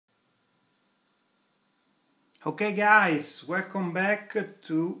Okay guys, welcome back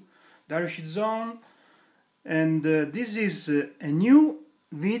to Darish Zone, and this is a new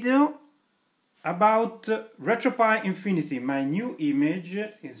video about RetroPie Infinity. My new image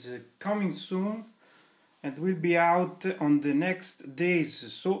is coming soon and will be out on the next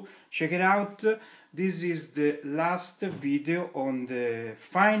days, so check it out. This is the last video on the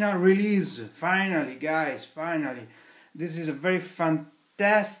final release. Finally guys, finally. This is a very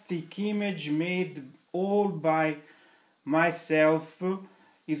fantastic image made all by myself.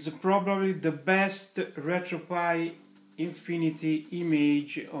 Is probably the best RetroPie Infinity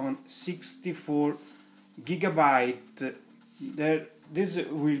image on 64 gigabyte. This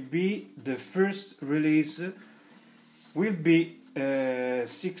will be the first release, will be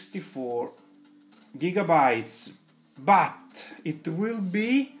 64 gigabytes, but it will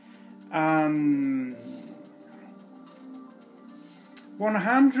be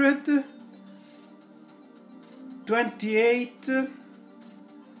 128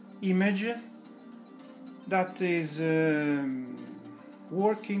 image that is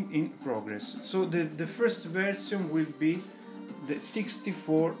working in progress. So the first version will be the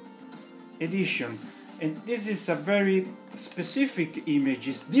 64 edition, and this is a very specific image.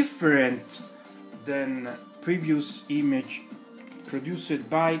 It's different than previous image produced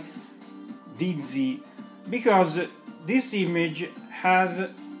by DZ, because this image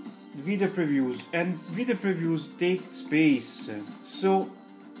have video previews, and video previews take space, so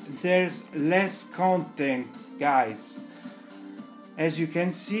there's less content guys. As you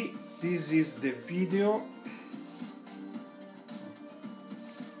can see, this is the video.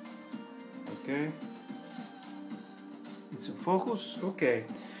 Okay, it's in focus. Okay,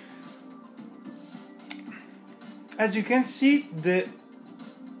 as you can see,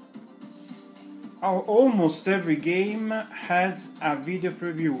 almost every game has a video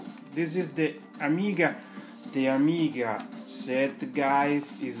preview. This is the Amiga. The Amiga set,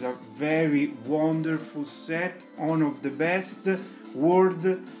 guys, is a very wonderful set, one of the best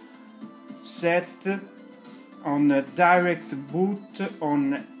world set on a direct boot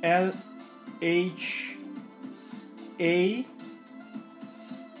on LHA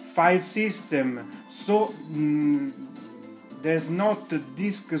file system. So there's not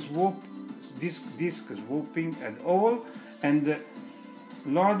disk swooping at all, and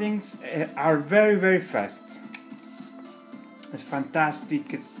loadings are very fast. It's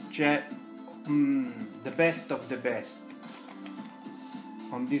fantastic, the best of the best.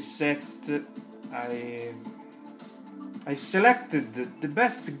 On this set I selected the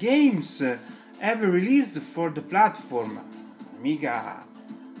best games ever released for the platform. Amiga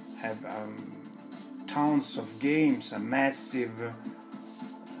have tons of games, a massive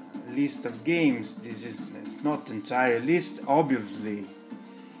list of games. This is not the entire list, obviously.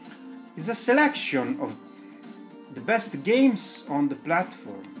 It's a selection of the best games on the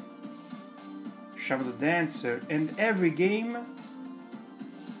platform. Shadow Dancer, and every game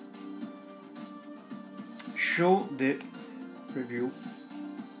show the review.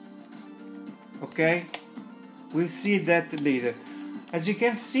 Okay, we'll see that later. As you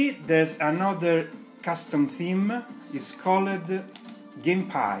can see, there's another custom theme. It's called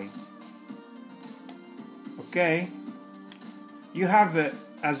GamePie. Okay, you have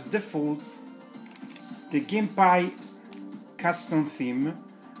as default the GamePie custom theme,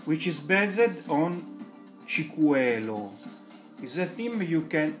 which is based on Cicuelo. It's a theme you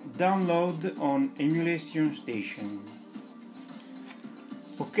can download on emulation station.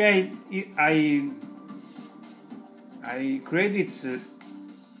 Okay, I credits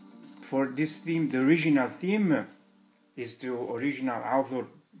for this theme. The original theme is the original author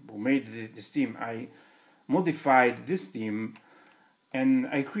who made this theme. I modified this theme and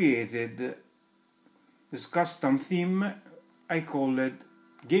I created this custom theme. I call it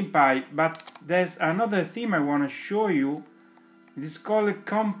GamePie, but there's another theme I want to show you. It's called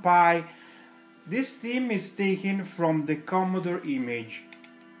ComPie. This theme is taken from the Commodore image.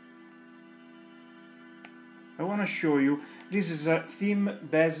 I want to show you. This is a theme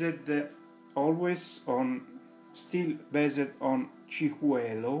based always on, still based on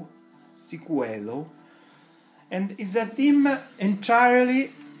Cicuelo, and is a theme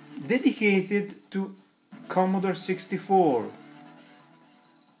entirely dedicated to Commodore 64.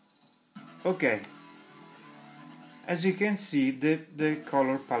 Okay, as you can see, the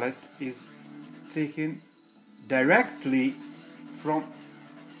color palette is taken directly from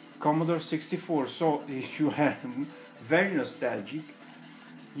Commodore 64, so if you are very nostalgic,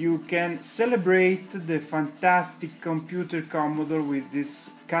 you can celebrate the fantastic computer Commodore with this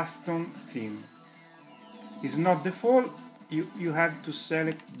custom theme. It's not default, you have to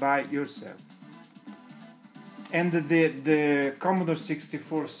select by yourself. And the Commodore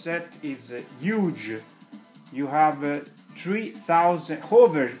 64 set is huge. You have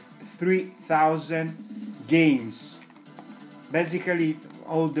over 3,000 games. Basically,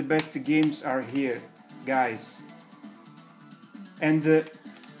 all the best games are here, guys. And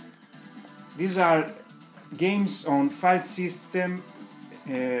these are games on file system,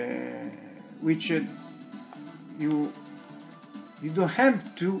 which you don't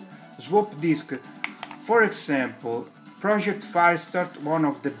have to swap disk. For example, Project Firestart, one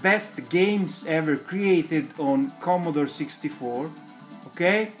of the best games ever created on Commodore 64.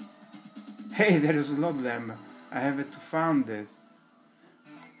 Okay? Hey, there is a lot of them. I have to find it.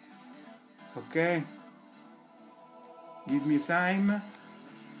 Okay? Give me time.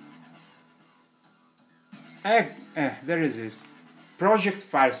 There is this. Project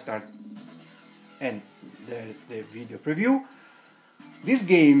Firestart. And there is the video preview. This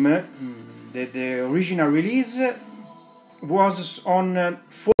game, the original release, was on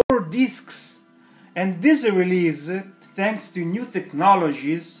 4 discs, and this release, thanks to new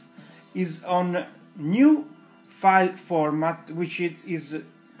technologies, is on new file format, which is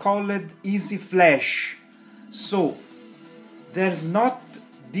called Easy Flash. So there's not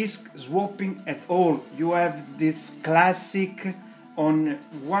disk swapping at all. You have this classic on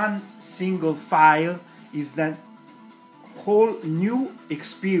one single file. Is that whole new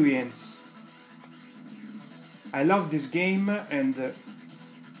experience. I love this game, and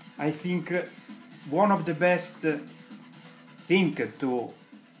I think one of the best thing to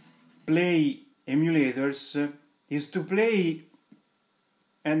play emulators is to play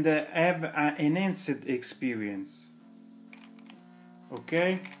and have an enhanced experience.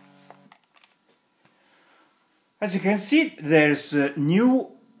 Okay? As you can see, there's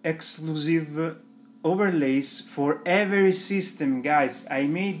new exclusive overlays for every system, guys. I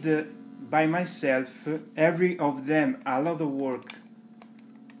made by myself every of them, a lot of work.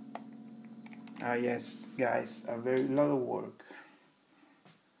 Yes, guys, a very lot of work.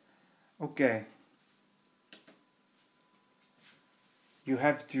 Okay, you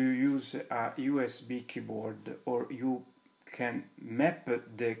have to use a USB keyboard, or you can map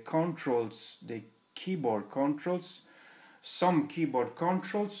the controls, the keyboard controls, some keyboard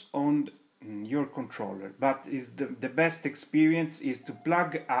controls on your controller, but is the best experience is to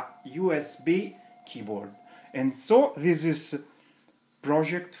plug a USB keyboard. And so this is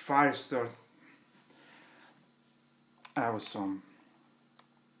Project Firestart. Awesome,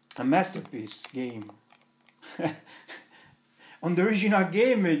 a masterpiece game. On the original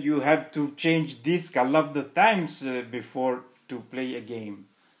game you have to change disk a lot of times before to play a game,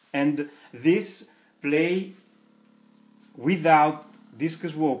 and this play without disk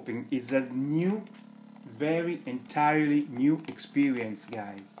swapping is a new, very entirely new experience,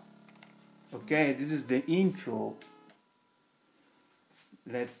 guys. Okay, this is the intro.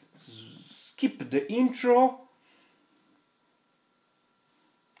 Let's skip the intro.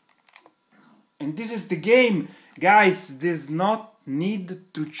 And this is the game. Guys, there's not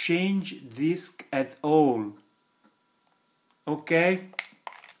need to change disk at all. Okay?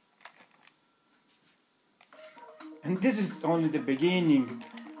 And this is only the beginning.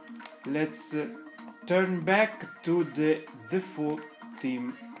 Let's turn back to the default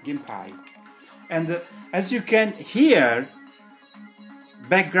theme gameplay. And as you can hear,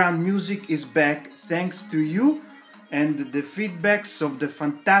 background music is back thanks to you and the feedbacks of the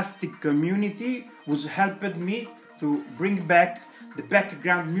fantastic community who's helped me to bring back the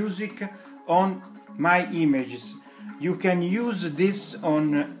background music on my images. You can use this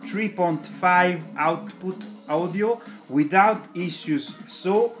on 3.5 output audio without issues.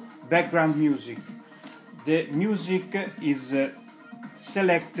 So background music, the music is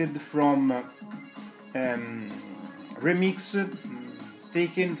selected from remix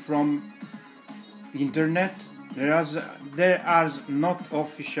taken from internet. There are not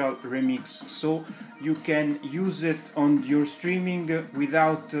official remix, so you can use it on your streaming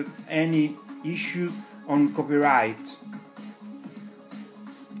without any issue on copyright.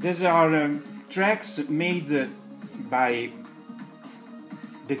 These are tracks made by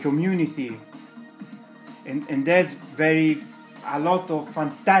the community, and there's a lot of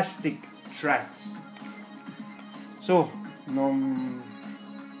fantastic tracks. So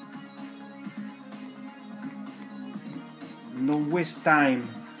no waste time.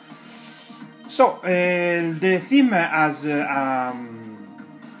 So the theme has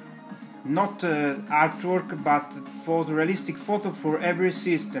not artwork, but realistic photo for every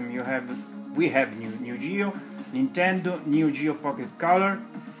system. We have Neo Geo, Nintendo, Neo Geo Pocket Color,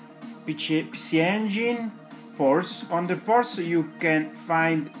 PC Engine, ports. On the ports you can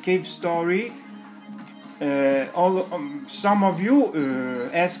find Cave Story, some of you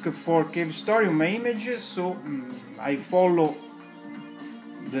ask for cave story on my images, so I follow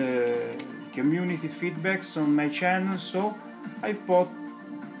the community feedbacks on my channel, so I put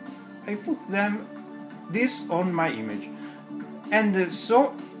them this on my image. And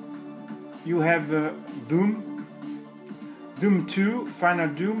so you have Doom 2, Final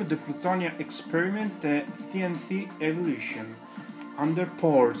Doom, the Plutonian Experiment, TNT Evolution, under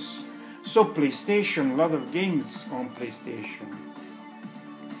ports. So PlayStation, a lot of games on PlayStation.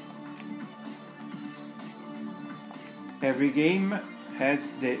 Every game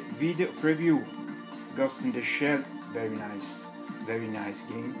has the video preview. Ghost in the Shell, very nice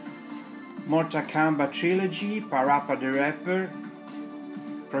game. Mortal Kombat Trilogy, Parappa the Rapper,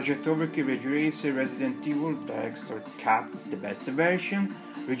 Project Overkill, Ridge Racer, Resident Evil, Director Cut, the best version,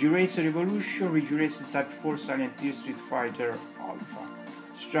 Ridge Racer Evolution, Ridge Racer Type 4, Silent Hill, Street Fighter Alpha,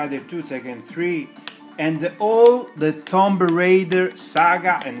 Strider 2, Tekken 3, and all the Tomb Raider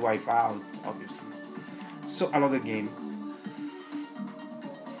saga and Wipeout, obviously. So a lot of games.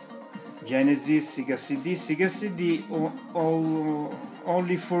 Genesis, Sega CD,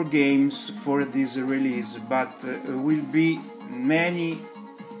 only 4 games for this release, but will be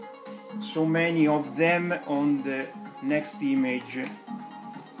so many of them on the next image.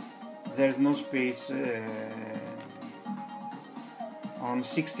 There's no space on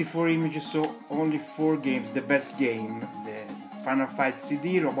 64 images, so only 4 games. The best game: the Final Fight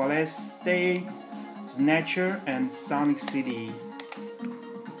CD, Roboleste, Snatcher, and Sonic CD.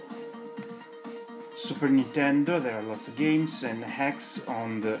 Super Nintendo, there are lots of games and hacks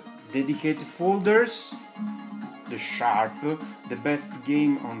on the dedicated folders. The Sharp, the best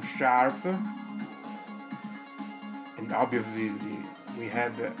game on Sharp. And obviously we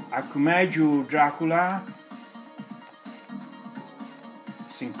have Akumaju Dracula,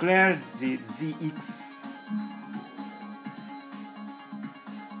 Sinclair ZX,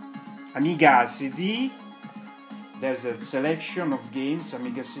 Amiga CD. There's a selection of games.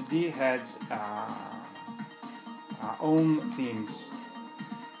 Amiga CD has own themes.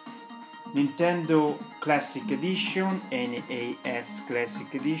 Nintendo Classic Edition, NES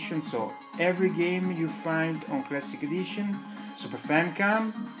Classic Edition, so every game you find on Classic Edition. Super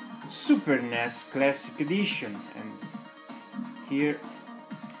Famicom, Super NES Classic Edition, and here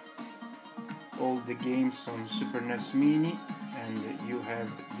all the games on Super NES Mini, and you have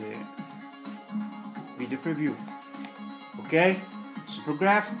the video preview. Okay, Super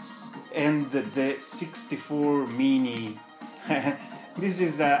Graphics and the 64 Mini. This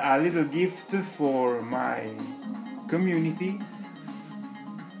is a little gift for my community.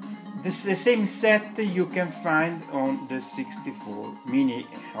 This is the same set you can find on the 64 Mini.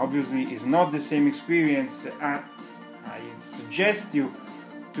 Obviously, it's not the same experience. I suggest you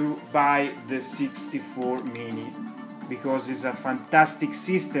to buy the 64 Mini because it's a fantastic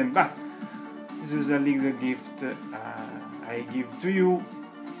system, but this is a little gift I give to you.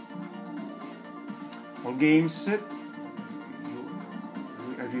 All games,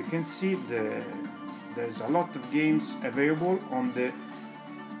 as you can see, there's a lot of games available on the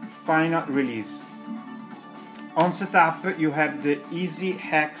final release. On setup you have the Easy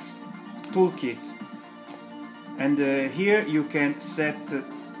Hacks toolkit, and here you can set the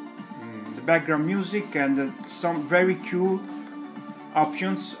background music and some very cool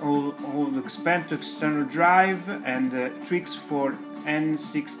options, all expand to external drive, and tricks for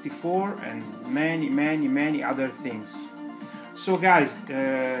N64 and many other things. So guys,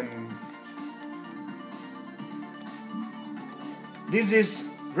 this is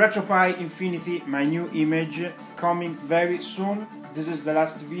RetroPie Infinity, my new image, coming very soon. This is the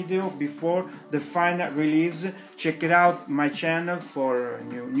last video before the final release. Check it out, my channel, for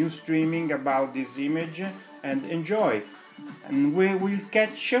new streaming about this image, and enjoy. And we will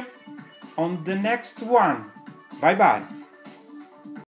catch up on the next one. Bye bye.